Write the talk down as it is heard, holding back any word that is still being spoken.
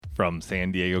From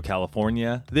San Diego,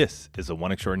 California, this is a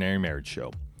One Extraordinary Marriage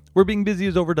Show, where being busy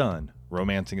is overdone,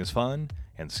 romancing is fun,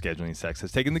 and scheduling sex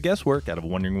has taken the guesswork out of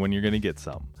wondering when you're going to get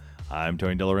some. I'm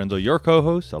Tony DeLorenzo, your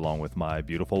co-host, along with my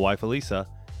beautiful wife, Elisa.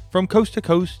 From coast to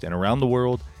coast and around the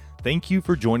world, thank you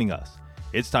for joining us.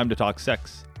 It's time to talk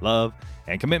sex, love,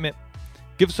 and commitment.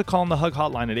 Give us a call on the Hug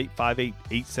Hotline at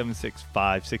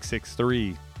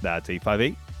 858-876-5663. That's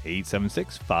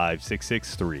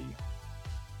 858-876-5663.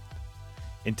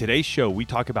 In today's show, we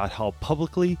talk about how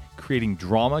publicly creating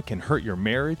drama can hurt your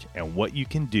marriage and what you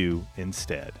can do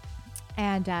instead.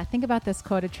 And think about this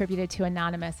quote attributed to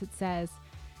Anonymous. It says,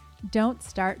 "Don't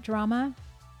start drama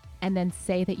and then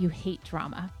say that you hate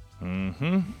drama."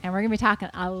 Mm-hmm. And we're going to be talking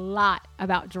a lot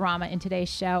about drama in today's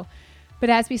show. But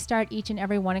as we start each and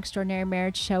every One Extraordinary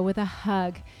Marriage Show with a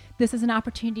hug, this is an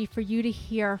opportunity for you to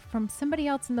hear from somebody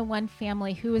else in the one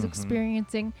family who is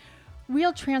experiencing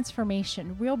real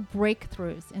transformation, real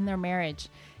breakthroughs in their marriage.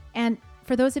 And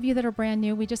for those of you that are brand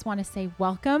new, we just want to say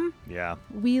welcome. Yeah.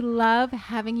 We love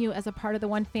having you as a part of the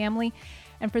one family.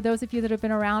 And for those of you that have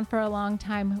been around for a long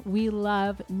time, we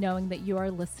love knowing that you are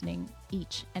listening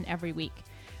each and every week.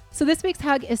 So this week's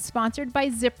hug is sponsored by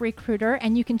ZipRecruiter,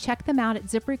 and you can check them out at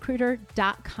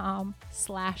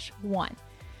ziprecruiter.com/one.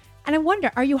 And I wonder,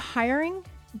 are you hiring?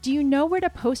 Do you know where to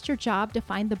post your job to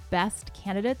find the best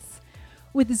candidates?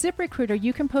 With ZipRecruiter,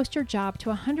 you can post your job to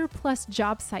 100+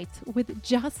 job sites with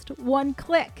just one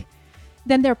click.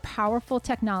 Then their powerful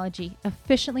technology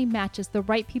efficiently matches the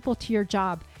right people to your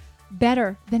job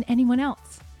better than anyone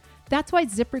else. That's why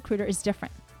ZipRecruiter is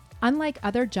different. Unlike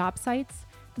other job sites,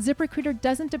 ZipRecruiter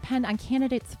doesn't depend on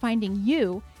candidates finding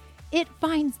you, it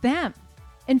finds them.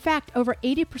 In fact, over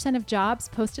 80% of jobs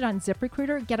posted on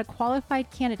ZipRecruiter get a qualified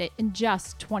candidate in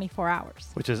just 24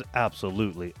 hours. Which is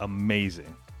absolutely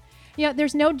amazing. You know,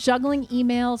 there's no juggling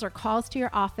emails or calls to your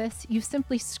office. You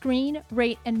simply screen,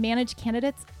 rate, and manage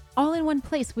candidates all in one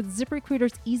place with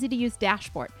ZipRecruiter's easy-to-use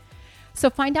dashboard. So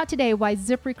find out today why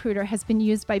ZipRecruiter has been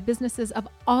used by businesses of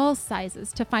all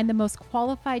sizes to find the most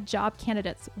qualified job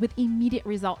candidates with immediate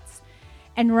results.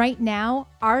 And right now,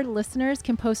 our listeners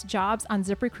can post jobs on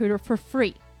ZipRecruiter for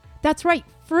free. That's right,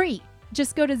 free.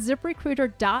 Just go to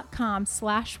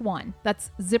ziprecruiter.com/one.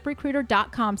 That's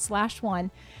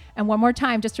ziprecruiter.com/one. And one more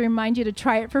time, just to remind you to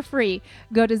try it for free,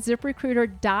 go to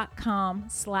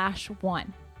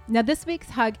ziprecruiter.com/one. Now, this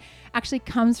week's hug actually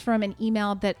comes from an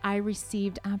email that I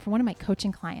received from one of my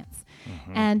coaching clients.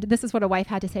 And this is what a wife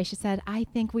had to say. She said, "I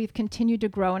think we've continued to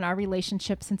grow in our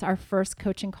relationship since our first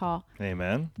coaching call.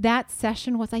 Amen. That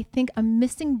session was, I think, a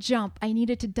missing jump. I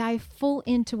needed to dive full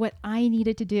into what I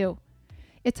needed to do.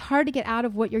 It's hard to get out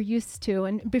of what you're used to.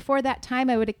 And before that time,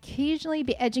 I would occasionally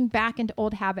be edging back into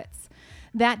old habits.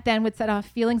 That then would set off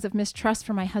feelings of mistrust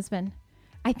for my husband.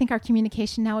 I think our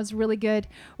communication now is really good.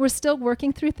 We're still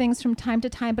working through things from time to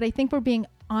time, but I think we're being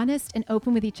honest and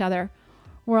open with each other.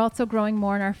 We're also growing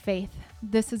more in our faith.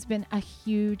 This has been a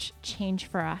huge change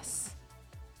for us."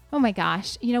 Oh my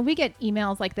gosh. You know, we get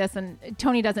emails like this, and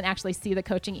Tony doesn't actually see the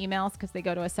coaching emails because they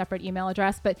go to a separate email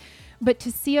address, but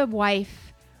to see a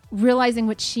wife realizing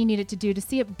what she needed to do, to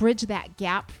see it bridge that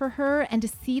gap for her, and to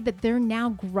see that they're now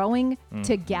growing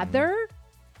together.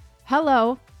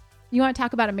 Hello. You want to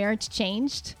talk about a marriage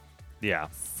changed? Yeah.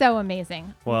 So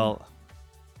amazing. Well,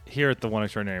 here at the One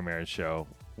Extraordinary Marriage Show,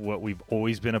 what we've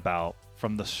always been about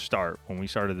from the start, when we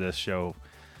started this show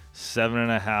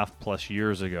 7.5+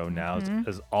 years ago now,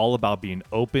 is all about being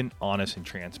open, honest, and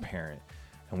transparent.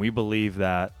 And we believe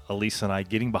that Elisa and I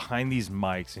getting behind these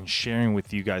mics and sharing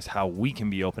with you guys how we can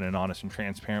be open and honest and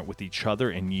transparent with each other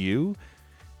and you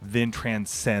then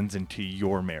transcends into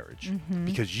your marriage.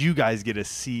 Because you guys get to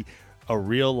see a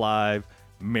real live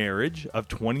marriage of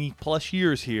 20+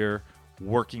 years here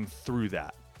working through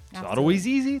that. It's not always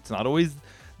easy. It's not always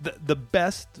the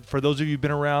best. For those of you who've been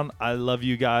around, I love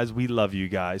you guys. We love you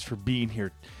guys for being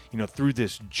here, through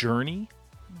this journey.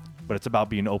 But it's about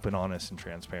being open, honest, and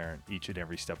transparent each and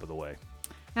every step of the way.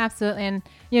 Absolutely. And,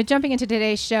 jumping into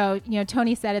today's show,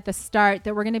 Tony said at the start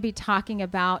that we're going to be talking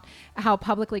about how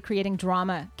publicly creating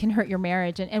drama can hurt your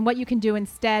marriage and what you can do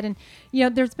instead. And,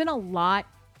 there's been a lot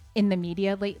in the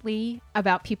media lately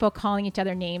about people calling each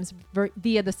other names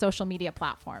via the social media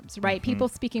platforms, right? People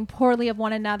speaking poorly of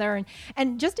one another.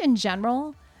 And just in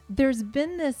general, there's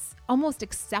been this almost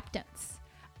acceptance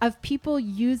of people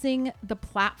using the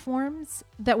platforms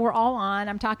that we're all on.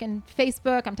 I'm talking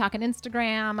Facebook, I'm talking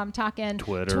Instagram, I'm talking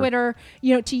Twitter,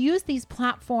 to use these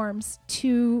platforms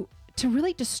to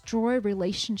really destroy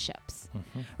relationships,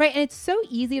 right? And it's so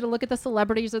easy to look at the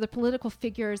celebrities or the political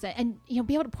figures and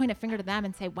be able to point a finger to them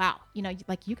and say, wow,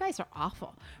 like you guys are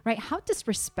awful, right? How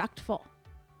disrespectful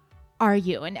are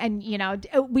you? And you know,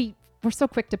 we're so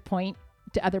quick to point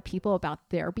to other people about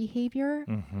their behavior.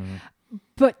 Mm-hmm.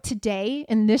 But today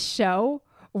in this show,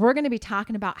 we're going to be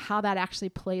talking about how that actually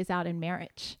plays out in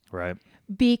marriage. Right.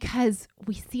 Because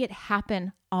we see it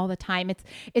happen all the time.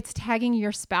 It's tagging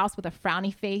your spouse with a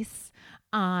frowny face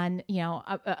on, you know,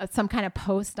 some kind of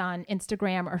post on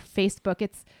Instagram or Facebook.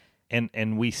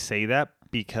 And we say that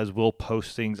because we'll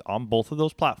post things on both of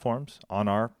those platforms on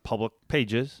our public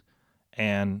pages,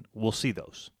 and we'll see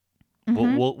those.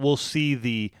 Mm-hmm. We'll see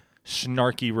the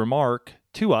snarky remark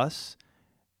to us,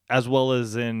 as well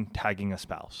as in tagging a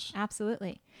spouse.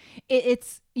 Absolutely.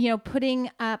 It's, you know, putting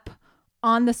up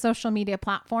on the social media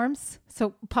platforms,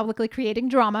 so publicly creating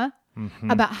drama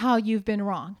about how you've been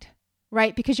wronged,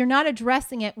 right? Because you're not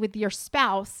addressing it with your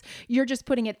spouse. You're just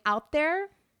putting it out there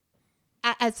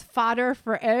as fodder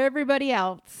for everybody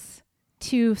else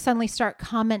to suddenly start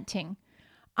commenting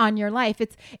on your life.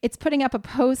 It's putting up a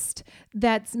post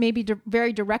that's maybe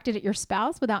very directed at your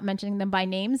spouse without mentioning them by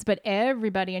names, but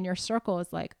everybody in your circle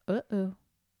is like, uh-oh,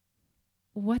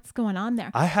 what's going on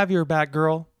there? I have your back,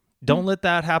 girl. Don't let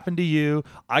that happen to you.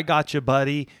 I got you,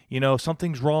 buddy. You know,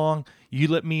 something's wrong. You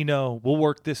let me know. We'll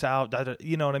work this out.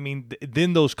 You know what I mean?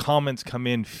 Then those comments come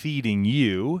in feeding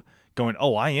you, going,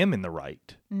 oh, I am in the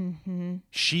right. Mm-hmm.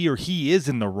 She or he is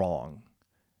in the wrong.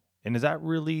 And is that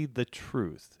really the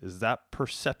truth? Is that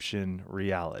perception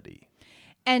reality?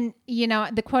 And, you know,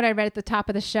 the quote I read at the top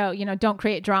of the show, you know, don't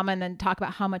create drama and then talk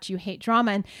about how much you hate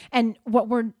drama. And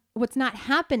what's not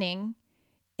happening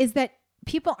is that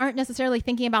people aren't necessarily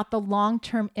thinking about the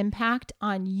long-term impact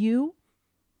on you,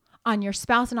 on your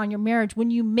spouse, and on your marriage when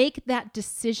you make that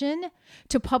decision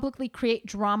to publicly create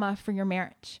drama for your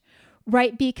marriage,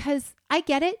 right? Because I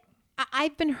get it.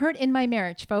 I've been hurt in my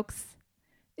marriage, folks.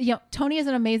 You know, Tony is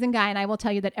an amazing guy, and I will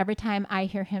tell you that every time I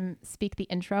hear him speak the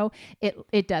intro,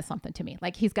 it does something to me.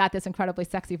 Like, he's got this incredibly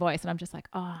sexy voice, and I'm just like,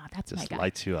 oh, that's my guy. Just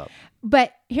lights you up.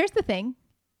 But here's the thing,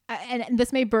 and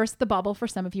this may burst the bubble for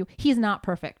some of you. He's not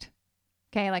perfect.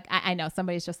 Okay, like I know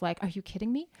somebody's just like, are you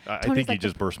kidding me? I think you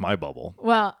just burst my bubble.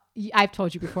 Well, I've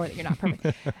told you before that you're not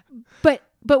perfect. But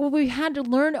what we've had to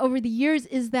learn over the years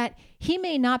is that he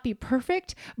may not be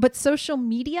perfect, but social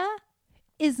media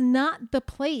is not the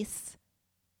place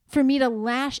for me to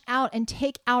lash out and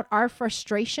take out our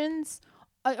frustrations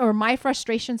or my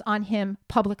frustrations on him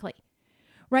publicly,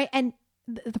 right? And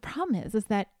the problem is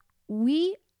that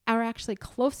we are actually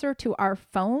closer to our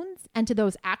phones and to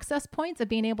those access points of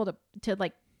being able to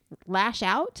like lash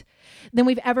out than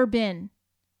we've ever been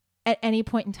at any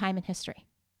point in time in history.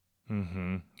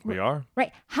 Mm-hmm. We are.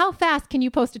 Right. How fast can you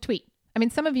post a tweet? I mean,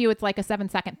 some of you, it's like a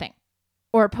 7-second thing,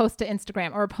 or a post to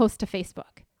Instagram, or a post to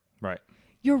Facebook. Right.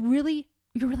 You're really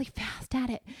fast at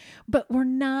it, but we're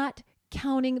not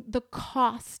counting the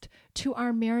cost to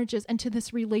our marriages and to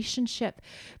this relationship,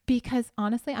 because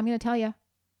honestly, I'm going to tell you,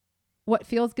 what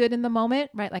feels good in the moment,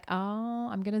 right? Like, oh,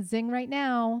 I'm going to zing right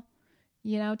now.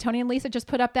 You know, Tony and Lisa just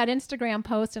put up that Instagram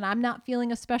post and I'm not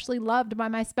feeling especially loved by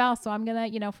my spouse. So I'm going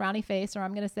to, you know, frowny face, or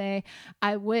I'm going to say,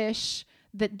 I wish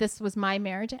that this was my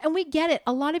marriage. And we get it.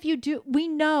 A lot of you do. We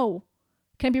know.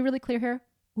 Can I be really clear here?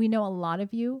 We know a lot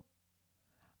of you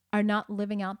are not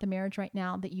living out the marriage right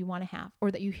now that you want to have,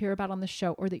 or that you hear about on the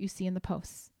show, or that you see in the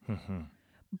posts. Mm-hmm.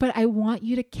 But I want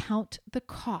you to count the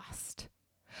cost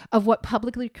of what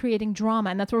publicly creating drama,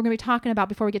 and that's what we're going to be talking about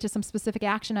before we get to some specific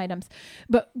action items,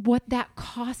 but what that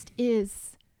cost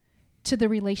is to the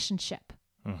relationship.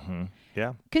 Mm-hmm.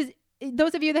 Yeah. Because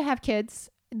those of you that have kids,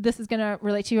 this is going to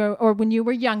relate to you, or when you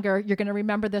were younger, you're going to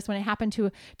remember this when it happened to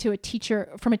a teacher,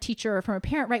 or from a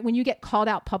parent, right? When you get called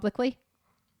out publicly,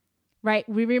 right?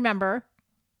 We remember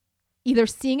either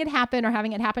seeing it happen or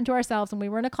having it happen to ourselves when we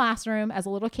were in a classroom as a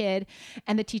little kid,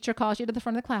 and the teacher calls you to the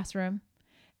front of the classroom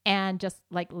and just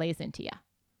like lays into you,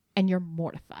 and you're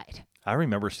mortified. I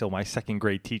remember still my second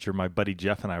grade teacher, my buddy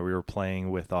Jeff and I, we were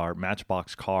playing with our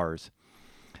Matchbox cars,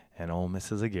 and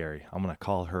Mrs. Aguirre, I'm going to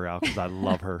call her out because I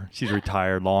love her. She's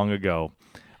retired long ago.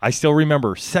 I still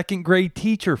remember second grade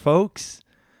teacher, folks.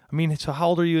 I mean, so how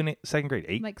old are you in second grade?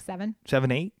 8? Like 7.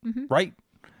 7, 8? Mm-hmm. Right.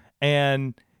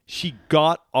 And she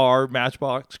got our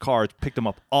Matchbox cars, picked them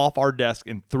up off our desk,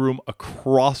 and threw them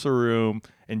across the room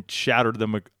and shattered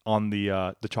them on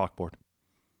the chalkboard.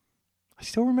 I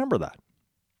still remember that.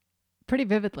 Pretty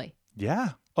vividly. Yeah.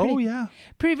 Yeah.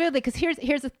 Pretty vividly, because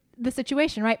here's the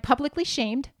situation, right? Publicly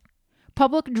shamed,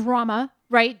 public drama,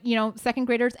 right? You know, second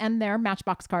graders and their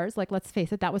Matchbox cars. Like, let's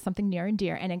face it, that was something near and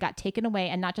dear, and it got taken away,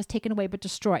 and not just taken away, but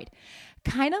destroyed.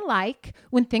 Kind of like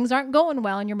when things aren't going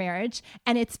well in your marriage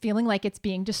and it's feeling like it's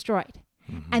being destroyed.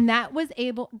 And that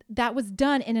was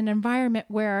done in an environment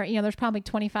where, there's probably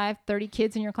 25, 30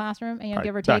 kids in your classroom, and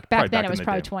give or take. Back then it was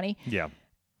probably 20. Yeah.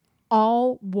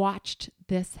 All watched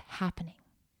this happening.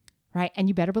 Right. And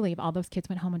you better believe all those kids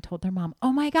went home and told their mom,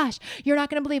 oh my gosh, you're not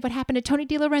going to believe what happened to Tony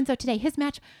DiLorenzo today. His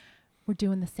match. We're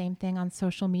doing the same thing on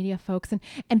social media, folks.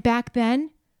 And back then,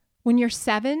 when you're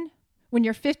 7, when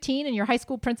you're 15 and your high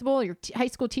school principal, your high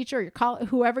school teacher,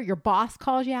 whoever, your boss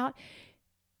calls you out,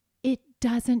 it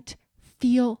doesn't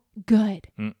feel good.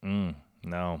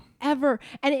 No. Ever.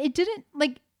 And it didn't,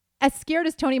 as scared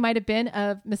as Tony might have been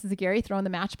of Mrs. Aguirre throwing the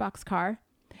Matchbox car,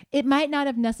 it might not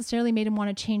have necessarily made him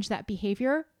want to change that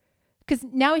behavior, because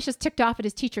now he's just ticked off at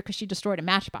his teacher because she destroyed a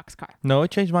Matchbox car. No, it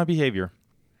changed my behavior.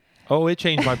 Oh, it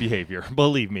changed my behavior.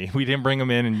 Believe me. We didn't bring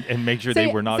them in and make sure they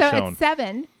were not shown. So at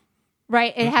 7,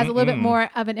 right, it has a little bit more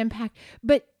of an impact.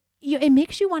 But it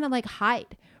makes you want to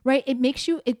hide, right?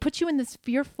 It puts you in this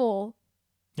fearful.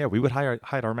 Yeah, we would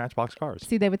hide our Matchbox cars.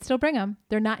 See, they would still bring them.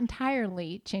 They're not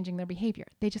entirely changing their behavior.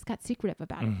 They just got secretive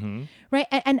about it, right?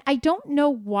 And I don't know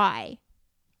why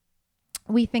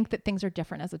we think that things are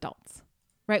different as adults.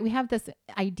 Right. We have this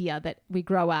idea that we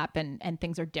grow up and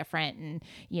things are different and,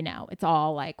 it's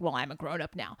all like, well, I'm a grown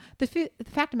up now. The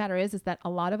fact of the matter is that a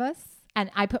lot of us,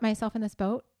 and I put myself in this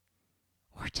boat,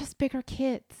 we're just bigger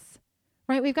kids,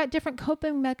 right? We've got different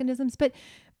coping mechanisms. But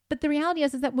the reality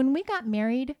is that when we got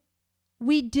married,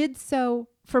 we did so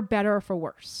for better or for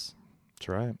worse. That's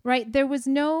right. Right. There was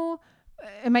no,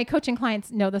 and my coaching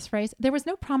clients know this phrase, there was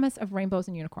no promise of rainbows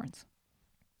and unicorns.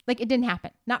 It didn't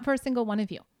happen. Not for a single one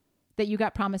of you. That you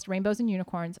got promised rainbows and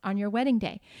unicorns on your wedding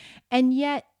day. And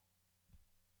yet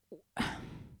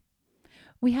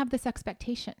we have this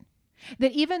expectation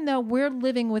that even though we're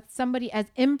living with somebody as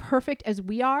imperfect as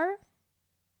we are,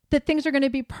 that things are going to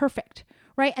be perfect,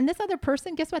 right? And this other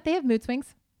person, guess what? They have mood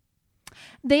swings.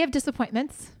 They have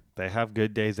disappointments. They have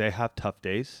good days. They have tough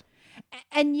days.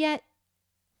 And yet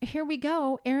here we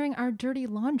go, airing our dirty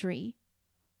laundry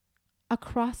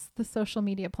across the social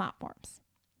media platforms.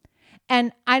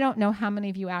 And I don't know how many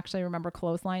of you actually remember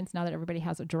clotheslines now that everybody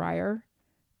has a dryer,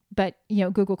 but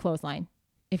Google clothesline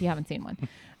if you haven't seen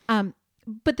one.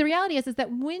 But the reality is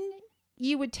that when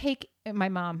you would take my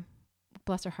mom,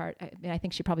 bless her heart, I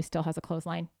think she probably still has a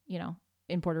clothesline,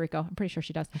 in Puerto Rico. I'm pretty sure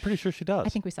she does. I'm pretty sure she does. I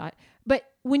think we saw it. But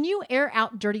when you air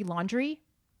out dirty laundry,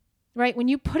 right? When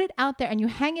you put it out there and you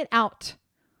hang it out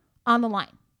on the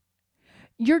line,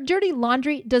 your dirty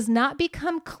laundry does not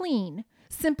become clean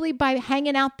simply by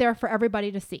hanging out there for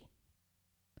everybody to see.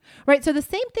 Right? So the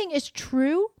same thing is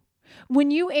true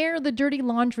when you air the dirty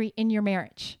laundry in your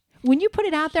marriage. When you put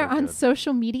it out there on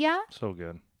social media. So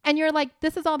good. And you're like,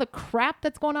 this is all the crap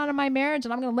that's going on in my marriage,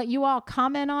 and I'm going to let you all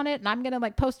comment on it, and I'm going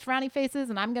to post frowny faces,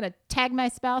 and I'm going to tag my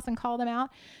spouse and call them out.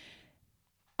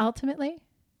 Ultimately,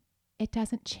 it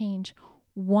doesn't change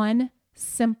one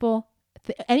single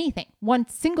thing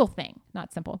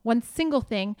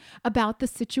about the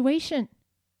situation.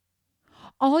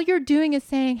 All you're doing is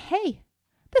saying, hey,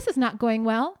 this is not going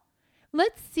well.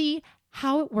 Let's see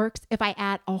how it works if I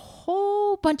add a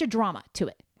whole bunch of drama to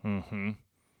it. And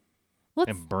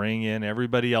bring in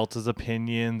everybody else's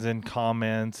opinions and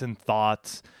comments and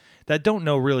thoughts that don't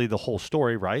know really the whole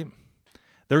story, right?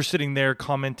 They're sitting there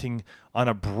commenting on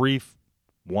a brief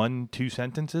 1-2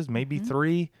 sentences, maybe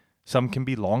 3. Some can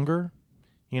be longer,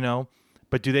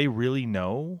 but do they really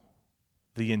know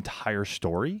the entire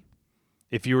story?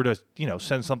 If you were to,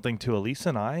 send something to Elisa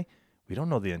and I, we don't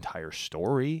know the entire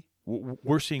story.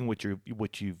 We're seeing what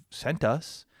you've sent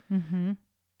us.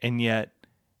 And yet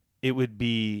it would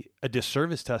be a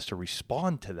disservice to us to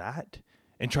respond to that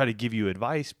and try to give you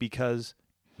advice because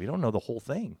we don't know the whole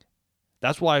thing.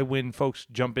 That's why when folks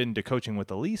jump into coaching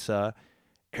with Elisa,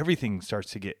 everything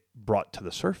starts to get brought to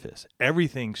the surface.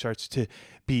 Everything starts to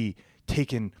be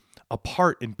taken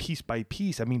apart and piece by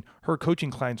piece. I mean, her coaching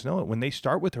clients know it. When they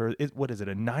start with her, a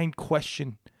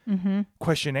 9-question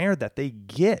questionnaire that they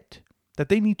get, that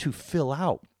they need to fill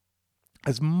out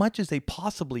as much as they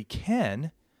possibly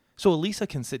can, so Elisa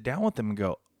can sit down with them and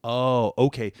go, oh,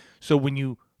 okay. So when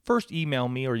you first email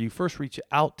me or you first reach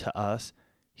out to us,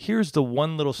 here's the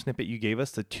one little snippet you gave us,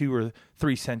 the 2 or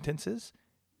 3 sentences.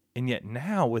 And yet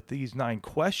now with these 9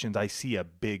 questions, I see a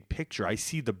big picture. I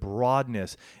see the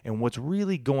broadness and what's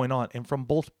really going on, and from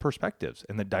both perspectives,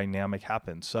 and the dynamic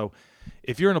happens. So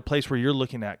if you're in a place where you're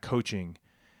looking at coaching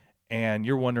and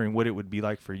you're wondering what it would be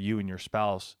like for you and your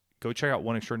spouse, go check out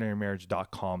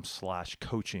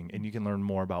oneextraordinarymarriage.com/coaching, and you can learn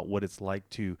more about what it's like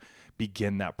to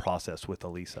begin that process with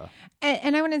Elisa.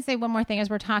 And I want to say one more thing as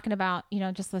we're talking about,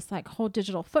 just this whole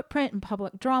digital footprint and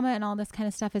public drama and all this kind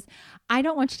of stuff is, I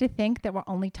don't want you to think that we're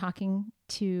only talking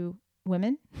to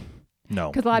women.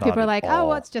 No. Because a lot of people are like, all. oh,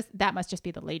 well, that must just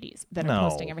be the ladies that are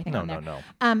posting everything on there.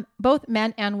 No. Both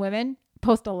men and women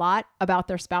post a lot about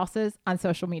their spouses on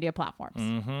social media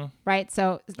platforms, right?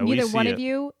 So neither one of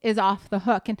you is off the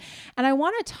hook. And I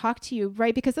want to talk to you,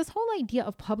 right? Because this whole idea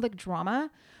of public drama,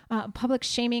 public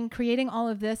shaming, creating all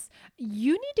of this,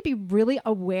 you need to be really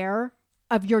aware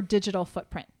of your digital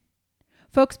footprint,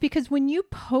 folks, because when you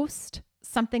post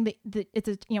something that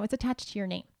it's attached to your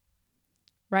name,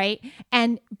 right?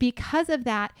 And because of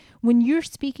that, when you're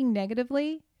speaking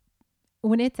negatively,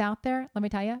 when it's out there, let me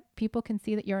tell you, people can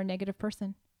see that you're a negative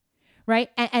person, right?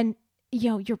 And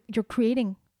you're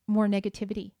creating more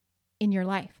negativity in your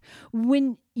life.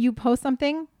 When you post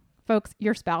something, folks,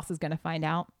 your spouse is going to find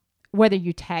out whether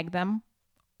you tag them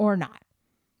or not.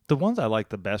 The ones I like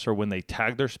the best are when they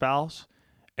tag their spouse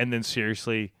and then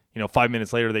seriously, 5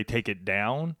 minutes later, they take it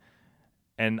down.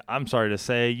 And I'm sorry to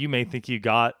say, you may think you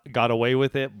got away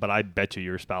with it, but I bet you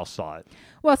your spouse saw it.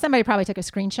 Well, somebody probably took a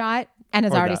screenshot and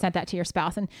has already sent that to your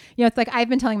spouse. And, it's like I've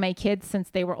been telling my kids since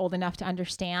they were old enough to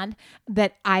understand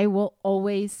that I will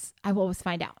always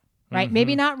find out, right? Mm-hmm.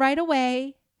 Maybe not right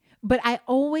away, but I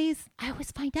always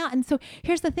find out. And so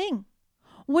here's the thing.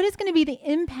 What is going to be the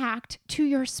impact to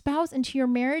your spouse and to your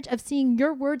marriage of seeing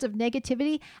your words of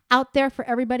negativity out there for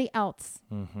everybody else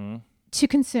to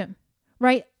consume,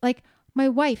 right? Like, my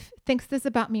wife thinks this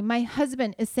about me. My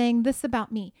husband is saying this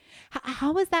about me.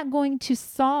 How is that going to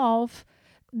solve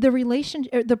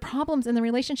the problems in the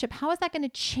relationship? How is that going to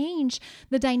change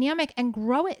the dynamic and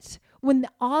grow it when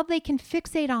all they can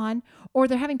fixate on, or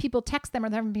they're having people text them, or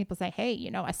they're having people say, hey,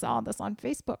 I saw this on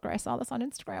Facebook, or I saw this on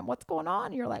Instagram. What's going on?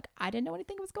 And you're like, I didn't know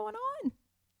anything was going on.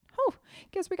 Oh,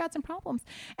 guess we got some problems.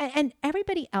 And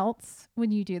everybody else,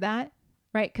 when you do that,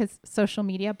 right? Because social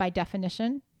media by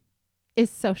definition is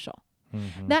social.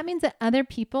 Mm-hmm. That means that other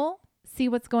people see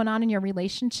what's going on in your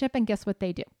relationship, and guess what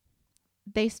they do?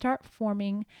 They start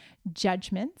forming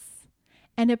judgments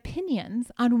and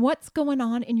opinions on what's going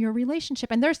on in your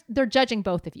relationship. And they're judging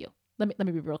both of you. Let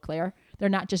me be real clear. They're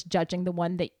not just judging the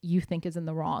one that you think is in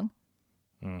the wrong.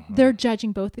 Mm-hmm. They're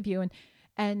judging both of you.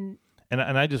 And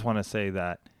I just want to say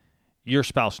that your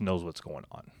spouse knows what's going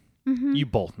on. Mm-hmm. You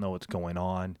both know what's going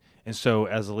on. And so,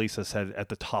 as Elisa said at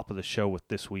the top of the show with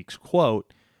this week's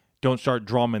quote, don't start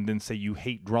drama and then say you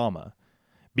hate drama,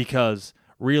 because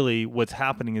really what's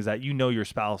happening is that your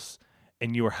spouse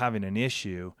and you are having an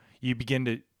issue. You begin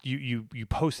to you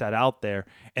post that out there,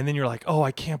 and then you're like, oh,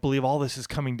 I can't believe all this is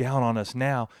coming down on us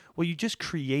now. Well, you just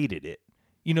created it.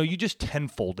 You just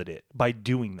tenfolded it by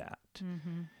doing that.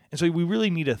 Mm-hmm. And so we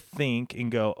really need to think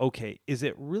and go, okay, is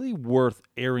it really worth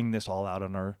airing this all out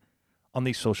on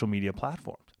these social media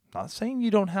platforms? Not saying you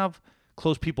don't have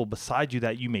close people beside you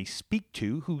that you may speak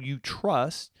to, who you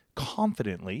trust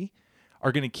confidently,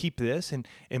 are going to keep this and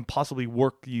possibly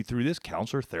work you through this,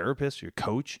 counselor, therapist, your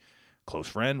coach, close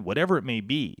friend, whatever it may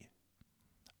be.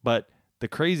 But the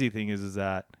crazy thing is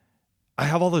that I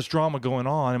have all this drama going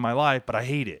on in my life, but I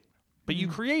hate it. But you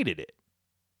created it.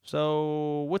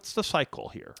 So what's the cycle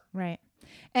here? Right.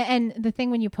 And the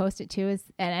thing when you post it too is,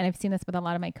 and I've seen this with a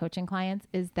lot of my coaching clients,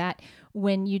 is that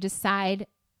when you decide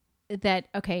that,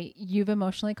 okay, you've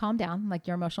emotionally calmed down, like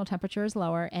your emotional temperature is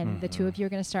lower, and the two of you are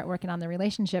going to start working on the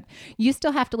relationship, you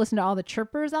still have to listen to all the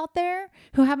chirpers out there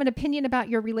who have an opinion about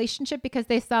your relationship because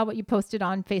they saw what you posted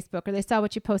on Facebook or they saw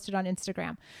what you posted on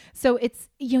Instagram. So it's,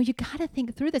 you got to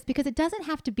think through this, because it doesn't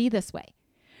have to be this way,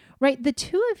 right? The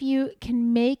two of you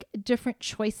can make different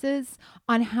choices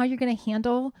on how you're going to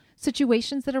handle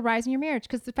situations that arise in your marriage.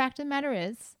 Because the fact of the matter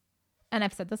is, and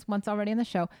I've said this once already in the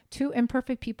show, two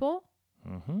imperfect people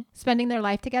spending their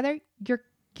life together, you're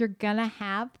gonna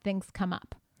have things come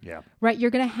up. Yeah. Right?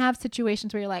 You're gonna have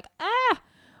situations where you're like,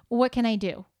 what can I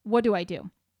do? What do I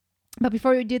do? But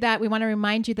before we do that, we want to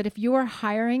remind you that if you are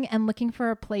hiring and looking for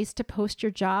a place to post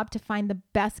your job to find the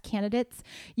best candidates,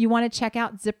 you want to check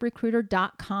out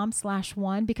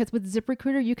ZipRecruiter.com/one, because with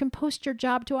ZipRecruiter, you can post your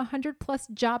job to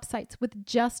 100+ job sites with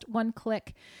just one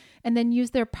click, and then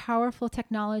use their powerful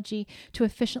technology to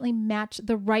efficiently match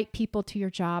the right people to your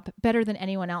job better than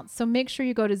anyone else. So make sure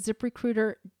you go to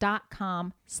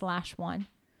ZipRecruiter.com/one.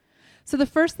 So the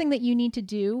first thing that you need to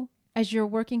do as you're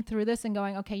working through this and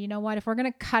going, okay, you know what, if we're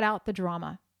going to cut out the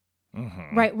drama,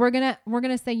 right, we're going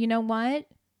to say, you know what?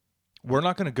 We're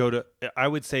not going to go to, I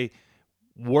would say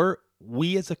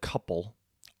we as a couple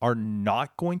are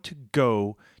not going to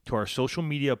go to our social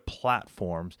media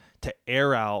platforms to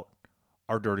air out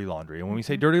our dirty laundry. And when we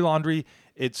say dirty laundry,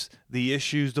 it's the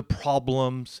issues, the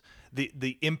problems,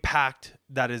 the impact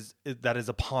that is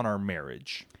upon our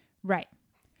marriage. Right.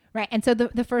 Right. And so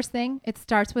the first thing, it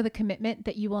starts with a commitment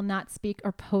that you will not speak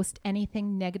or post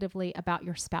anything negatively about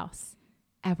your spouse.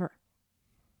 forever.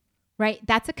 Right?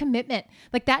 That's a commitment.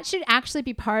 Like that should actually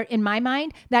be in my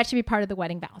mind, that should be part of the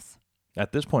wedding vows.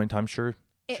 At this point in time, sure.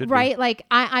 Right? Like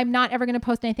I'm not ever going to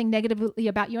post anything negatively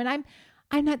about you. And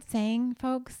I'm not saying,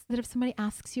 folks, that if somebody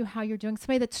asks you how you're doing,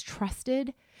 somebody that's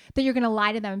trusted, that you're going to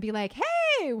lie to them and be like,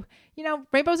 hey,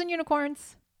 rainbows and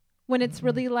unicorns, when it's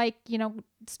really like,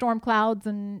 storm clouds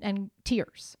and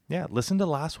tears. Yeah. Listen to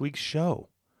last week's show.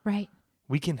 Right.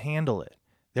 We can handle it.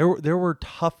 There were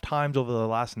tough times over the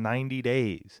last 90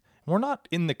 days. We're not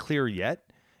in the clear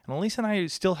yet. And Elise and I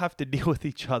still have to deal with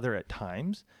each other at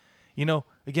times.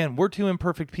 Again, we're two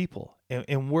imperfect people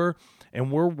and we're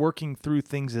working through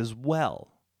things as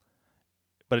well.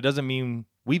 But it doesn't mean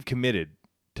we've committed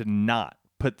to not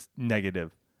put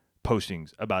negative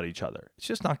postings about each other. It's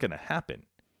just not going to happen.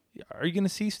 Are you going to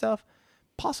see stuff?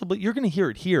 Possibly. You're going to hear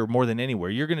it here more than anywhere.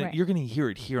 You're going to hear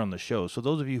it here on the show. So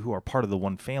those of you who are part of the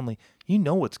one family, you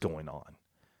know what's going on.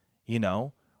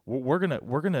 We're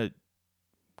going to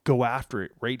go after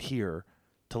it right here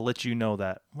to let you know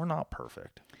that we're not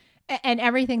perfect. And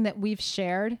everything that we've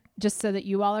shared, just so that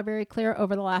you all are very clear,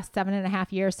 over the last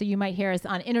 7.5 years. So you might hear us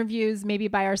on interviews, maybe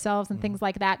by ourselves and things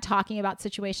like that, talking about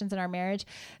situations in our marriage.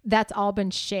 That's all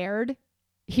been shared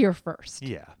here first.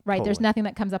 Yeah. Right. Totally. There's nothing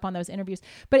that comes up on those interviews,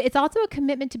 but it's also a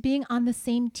commitment to being on the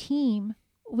same team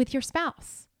with your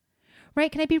spouse. Right.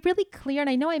 Can I be really clear? And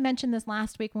I know I mentioned this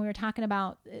last week when we were talking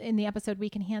about in the episode, We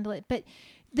Can Handle It, but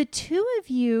the two of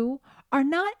you are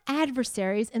not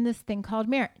adversaries in this thing called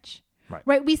marriage.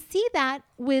 Right. We see that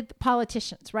with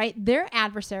politicians, right? They're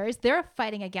adversaries. They're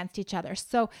fighting against each other.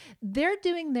 So they're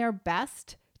doing their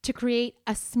best to create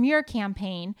a smear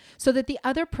campaign so that the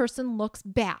other person looks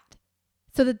bad,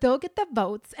 so that they'll get the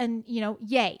votes and,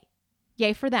 yay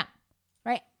for them.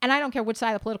 Right. And I don't care which side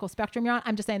of the political spectrum you're on.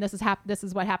 I'm just saying this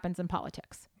is what happens in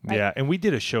politics. Right? Yeah. And we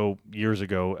did a show years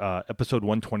ago, episode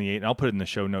 128, and I'll put it in the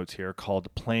show notes here,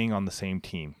 called Playing on the Same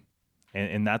Team.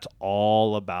 And that's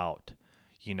all about,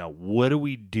 what are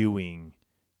we doing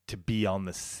to be on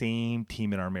the same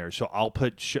team in our marriage? So I'll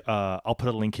put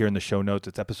a link here in the show notes.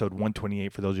 It's episode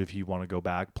 128 for those of you who want to go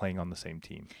back, Playing on the Same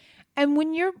Team. And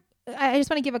I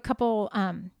just want to give a couple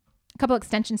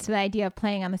extensions to the idea of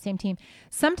playing on the same team.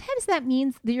 Sometimes that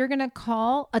means that you're going to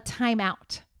call a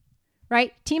timeout,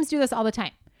 right? Teams do this all the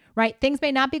time, right? Things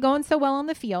may not be going so well on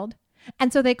the field.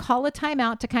 And so they call a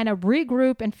timeout to kind of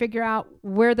regroup and figure out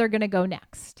where they're going to go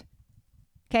next.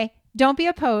 Okay. Don't be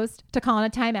opposed to calling a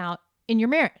timeout in your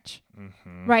marriage,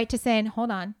 right? To saying,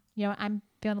 hold on, I'm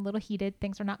feeling a little heated.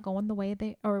 Things are not going the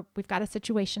way or we've got a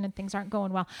situation and things aren't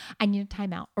going well. I need a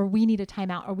timeout, or we need a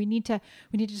timeout, or we need to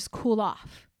just cool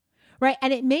off, right?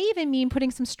 And it may even mean putting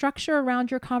some structure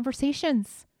around your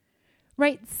conversations,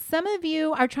 right? Some of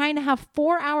you are trying to have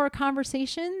 4-hour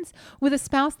conversations with a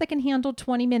spouse that can handle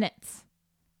 20 minutes.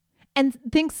 And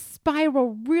things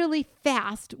spiral really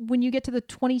fast when you get to the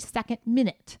 22nd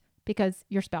minute because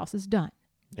your spouse is done.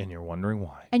 And you're wondering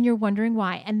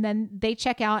why. And then they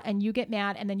check out and you get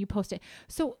mad and then you post it.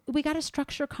 So we got to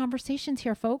structure conversations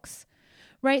here, folks,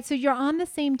 right? So you're on the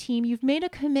same team. You've made a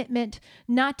commitment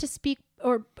not to speak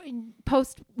or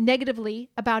post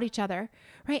negatively about each other,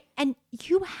 right? And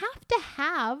you have to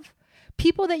have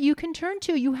people that you can turn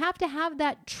to. You have to have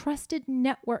that trusted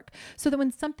network so that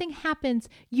when something happens,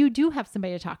 you do have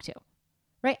somebody to talk to.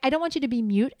 Right? I don't want you to be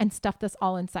mute and stuff this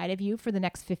all inside of you for the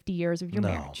next 50 years of your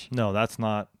marriage. No, that's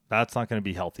not going to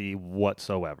be healthy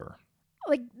whatsoever.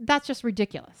 Like, that's just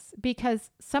ridiculous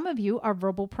because some of you are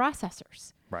verbal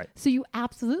processors. Right. So you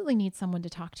absolutely need someone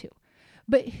to talk to.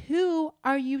 But who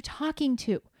are you talking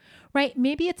to? Right?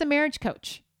 Maybe it's a marriage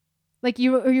coach. Like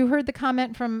you heard the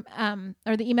comment from,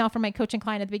 or the email from my coaching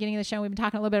client at the beginning of the show. We've been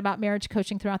talking a little bit about marriage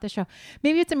coaching throughout the show.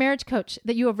 Maybe it's a marriage coach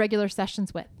that you have regular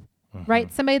sessions with.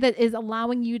 Right? Somebody that is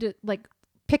allowing you to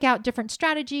pick out different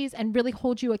strategies and really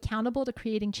hold you accountable to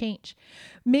creating change.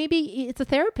 Maybe it's a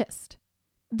therapist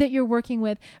that you're working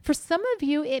with. For some of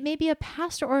you, it may be a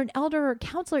pastor or an elder or a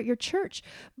counselor at your church.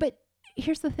 But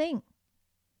here's the thing.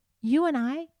 You and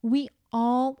I, we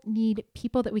all need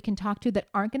people that we can talk to that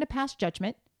aren't going to pass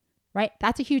judgment. Right?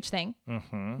 That's a huge thing.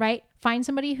 Right? Find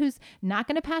somebody who's not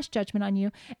going to pass judgment on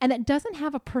you and that doesn't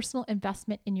have a personal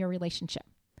investment in your relationship.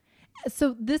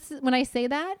 So when I say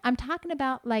that, I'm talking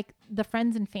about the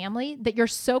friends and family that you're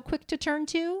so quick to turn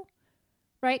to,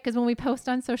 right? Because when we post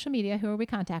on social media, who are we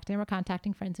contacting? We're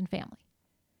contacting friends and family,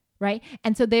 right?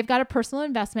 And so they've got a personal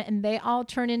investment and they all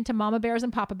turn into mama bears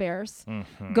and papa bears,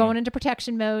 going into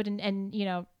protection mode and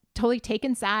totally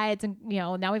taking sides. And,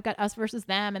 now we've got us versus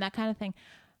them and that kind of thing.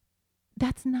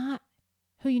 That's not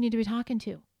who you need to be talking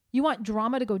to. You want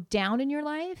drama to go down in your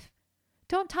life?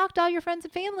 Don't talk to all your friends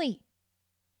and family.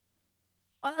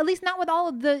 At least not with all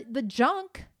of the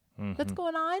junk that's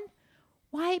going on.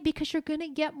 Why? Because you're going to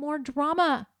get more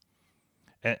drama.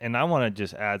 And I want to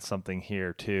just add something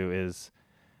here too, is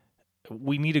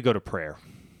we need to go to prayer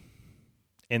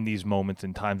in these moments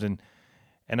and times. And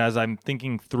as I'm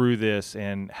thinking through this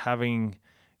and having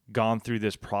gone through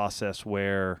this process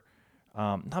where,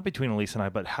 not between Elise and I,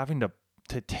 but having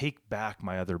to take back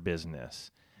my other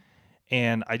business.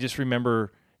 And I just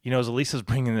remember, as Elisa's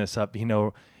bringing this up,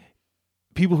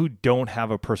 people who don't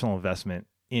have a personal investment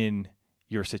in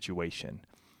your situation.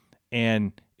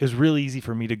 And it was really easy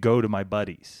for me to go to my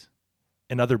buddies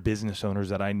and other business owners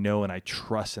that I know and I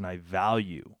trust and I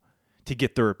value to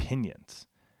get their opinions.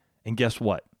 And guess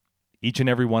what? Each and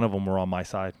every one of them were on my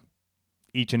side.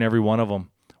 Each and every one of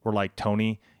them were like,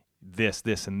 Tony, this,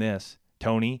 and this.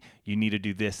 Tony, you need to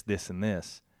do this, and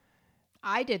this.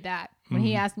 I did that. When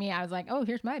he asked me, I was like, oh,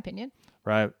 here's my opinion.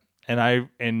 Right.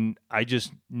 And I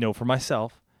just know for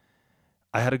myself,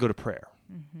 I had to go to prayer.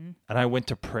 And I went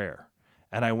to prayer.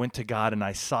 And I went to God and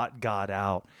I sought God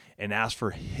out and asked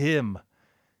for him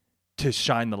to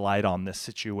shine the light on this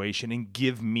situation and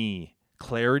give me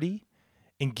clarity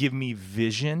and give me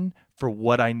vision for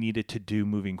what I needed to do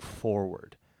moving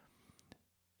forward.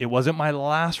 It wasn't my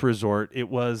last resort. It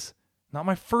was not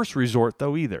my first resort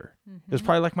though either. It was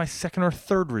probably like my second or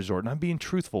third resort. And I'm being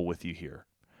truthful with you here.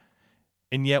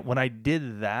 And yet when I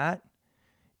did that,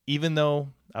 even though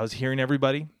I was hearing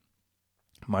everybody,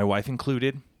 my wife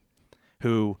included,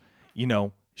 who,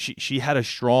 she had a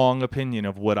strong opinion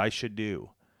of what I should do.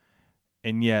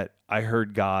 And yet I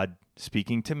heard God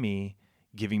speaking to me,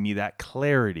 giving me that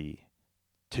clarity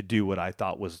to do what I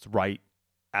thought was right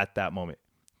at that moment.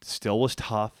 Still was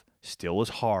tough, still was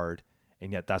hard,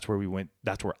 and yet that's where we went.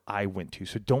 That's where I went to.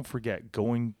 So don't forget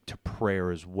going to prayer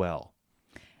as well.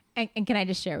 And can I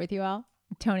just share with you all?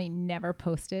 Tony never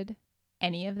posted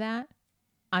any of that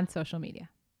on social media.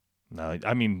 No,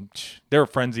 I mean, there are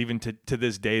friends even to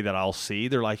this day that I'll see.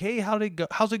 They're like, hey,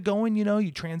 how's it going? You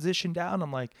transitioned out.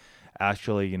 I'm like,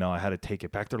 actually, I had to take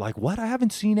it back. They're like, what? I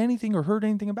haven't seen anything or heard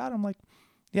anything about it. I'm like,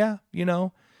 yeah,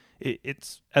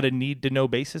 it's at a need to know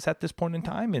basis at this point in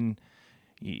time. And,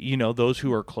 those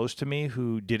who are close to me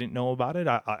who didn't know about it,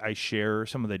 I share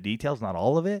some of the details, not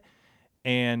all of it.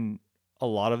 And a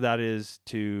lot of that is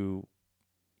to,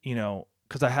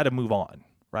 because I had to move on,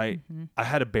 right? I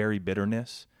had to bury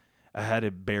bitterness. I had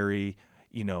to bury,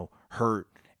 hurt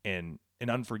and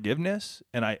unforgiveness,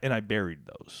 and I buried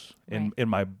those in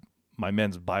my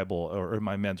men's Bible or in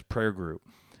my men's prayer group,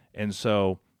 and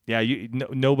so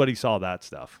nobody saw that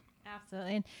stuff.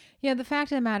 Absolutely, and the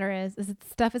fact of the matter is that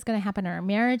stuff is going to happen in our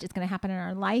marriage. It's going to happen in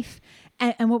our life,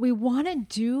 and what we want to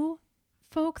do,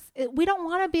 folks, we don't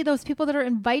want to be those people that are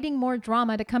inviting more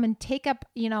drama to come and take up,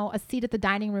 a seat at the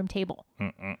dining room table.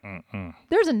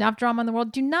 There's enough drama in the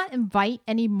world. Do not invite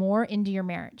any more into your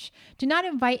marriage. Do not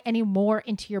invite any more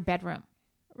into your bedroom,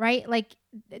 right? Like,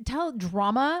 tell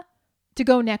drama to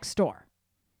go next door,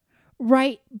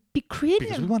 right? Because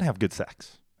we want to have good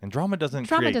sex. And drama does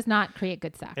not create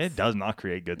good sex. It does not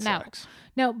create good sex.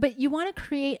 No, but you want to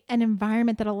create an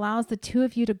environment that allows the two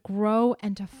of you to grow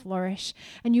and to flourish.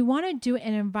 And you want to do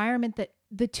an environment that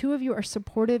the two of you are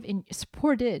supported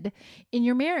in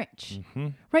your marriage.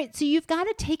 Right? So you've got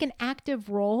to take an active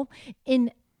role in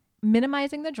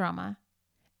minimizing the drama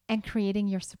and creating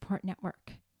your support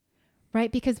network. Right?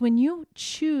 Because when you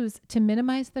choose to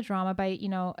minimize the drama by,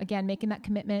 again, making that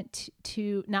commitment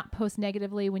to not post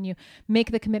negatively, when you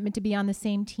make the commitment to be on the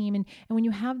same team, and when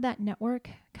you have that network,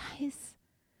 guys,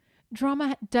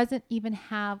 drama doesn't even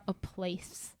have a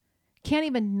place. Can't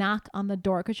even knock on the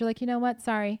door because you're like, you know what?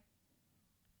 Sorry.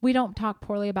 We don't talk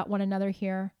poorly about one another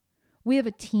here. We have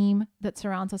a team that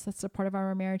surrounds us that's supportive of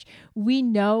our marriage. We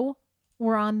know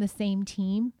we're on the same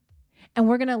team. And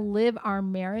we're going to live our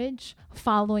marriage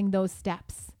following those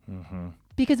steps.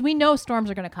 Because we know storms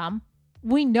are going to come.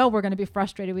 We know we're going to be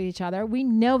frustrated with each other. We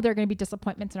know there are going to be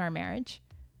disappointments in our marriage.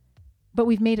 But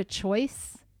we've made a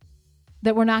choice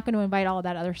that we're not going to invite all of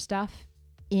that other stuff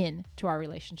into our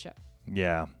relationship.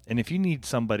 Yeah. And if you need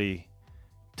somebody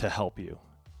to help you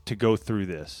to go through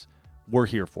this, we're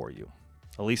here for you.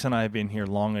 Elise and I have been here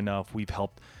long enough. We've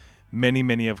helped many,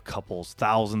 many of couples,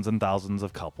 thousands and thousands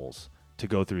of couples, to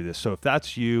go through this. So if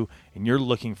that's you and you're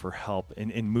looking for help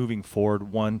in moving forward,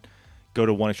 go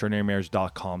to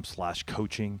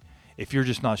oneextraordinarymarriage.com/coaching. If you're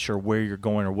just not sure where you're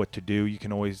going or what to do, you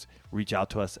can always reach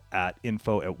out to us at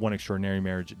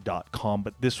info@oneextraordinarymarriage.com.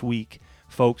 But this week,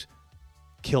 folks,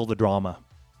 kill the drama.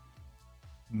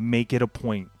 Make it a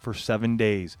point for 7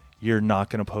 days. You're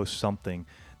not going to post something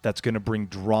that's going to bring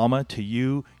drama to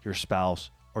you, your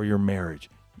spouse, or your marriage.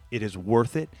 It is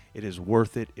worth it. It is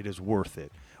worth it. It is worth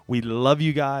it. We love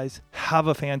you guys. Have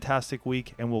a fantastic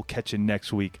week, and we'll catch you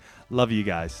next week. Love you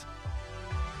guys.